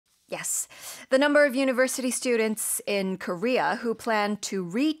Yes. The number of university students in Korea who plan to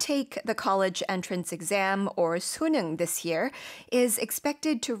retake the college entrance exam or suneung this year is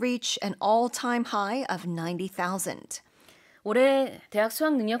expected to reach an all-time high of 90,000. 올해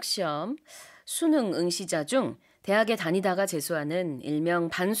대학수학능력시험 수능 응시자 중 대학에 다니다가 재수하는 일명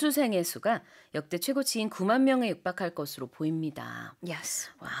반수생의 수가 역대 최고치인 9만 명에 육박할 것으로 보입니다. Yes.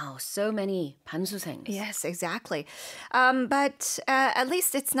 Wow, so many 반수생s. Yes, exactly. But at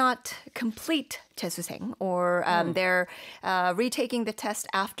least it's not complete 재수생, or they're retaking the test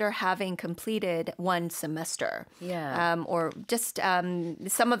after having completed one semester. Yeah. Or just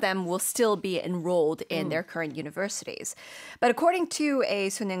some of them will still be enrolled in their current universities. But according to a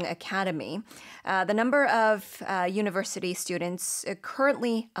Suneung Academy, the number of university students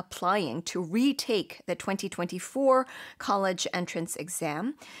currently applying to retake the 2024 college entrance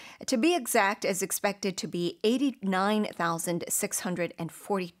exam, to be exact, is expected to be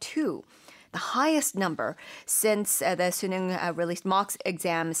 89,642. The highest number since the Suneung released mock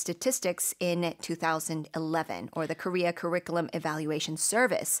exam statistics in 2011, or the Korea Curriculum Evaluation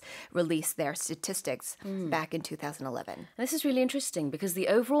Service released their statistics back in 2011. This is really interesting because the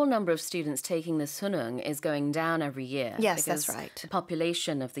overall number of students taking the suneung is going down every year. Yes, that's because right. The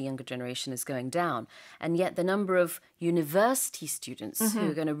population of the younger generation is going down. And yet the number of university students who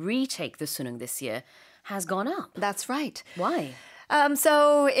are going to retake the suneung this year has gone up. That's right. Why?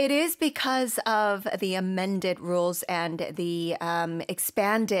 So it is because of the amended rules and the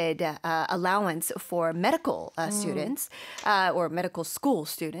expanded allowance for medical students or medical school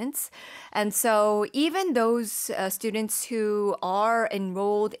students. And so even those students who are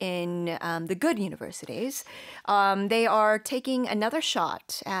enrolled in the good universities, they are taking another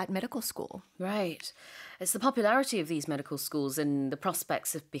shot at medical school. Right. It's the popularity of these medical schools and the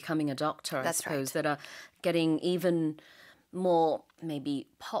prospects of becoming a doctor, That's I suppose, right. that are getting even more maybe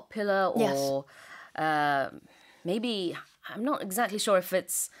popular, or maybe, I'm not exactly sure if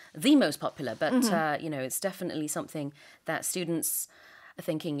it's the most popular, but it's definitely something that students are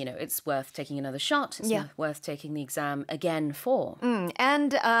thinking, it's worth taking another shot. It's worth taking the exam again for.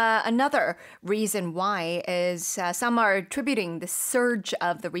 And another reason why is some are attributing the surge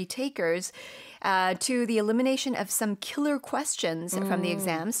of the retakers to the elimination of some killer questions from the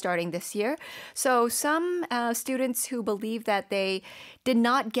exam starting this year. So some students who believe that they did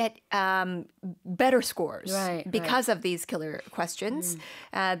not get better scores because of these killer questions,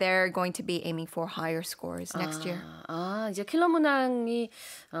 they're going to be aiming for higher scores next year. 이제 킬러 문항이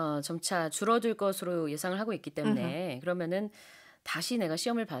점차 줄어들 것으로 예상을 하고 있기 때문에 그러면은 다시 내가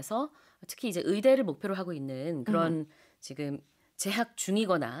시험을 봐서 특히 이제 의대를 목표로 하고 있는 그런 지금 재학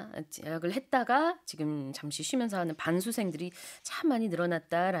중이거나 재학을 했다가 지금 잠시 쉬면서 하는 반수생들이 참 많이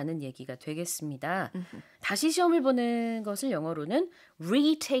늘어났다라는 얘기가 되겠습니다. 다시 시험을 보는 것을 영어로는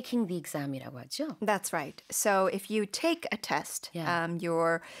retaking the exam이라고 하죠. That's right. So if you take a test,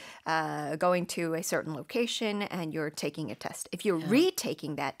 you're going to a certain location and you're taking a test. If you're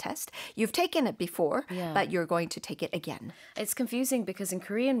retaking that test, you've taken it before, but you're going to take it again. It's confusing because in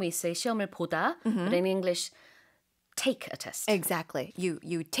Korean we say 시험을 보다, but in English take a test. Exactly.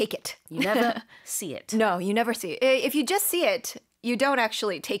 You take it. You never see it. No, you never see it. If you just see it, you don't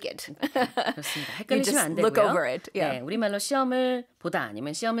actually take it. 그렇습니다. You 헷갈리시면 just 안 되고요. look over it. 네, 우리말로 시험을 보다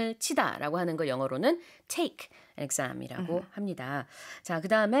아니면 시험을 치다라고 하는 걸 영어로는 take exam이라고 합니다. 자,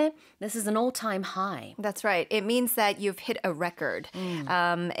 그다음에 this is an all-time high. That's right. It means that you've hit a record.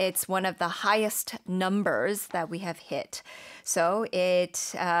 It's one of the highest numbers that we have hit. So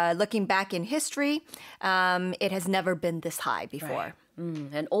looking back in history, it has never been this high before.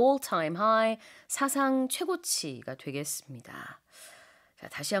 An all-time high, 사상 최고치가 되겠습니다. 자,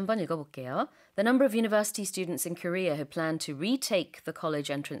 다시 한번 읽어볼게요. The number of university students in Korea who plan to retake the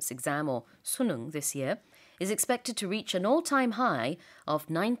college entrance exam or suneung this year is expected to reach an all-time high of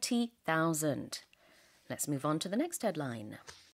 90,000. Let's move on to the next headline.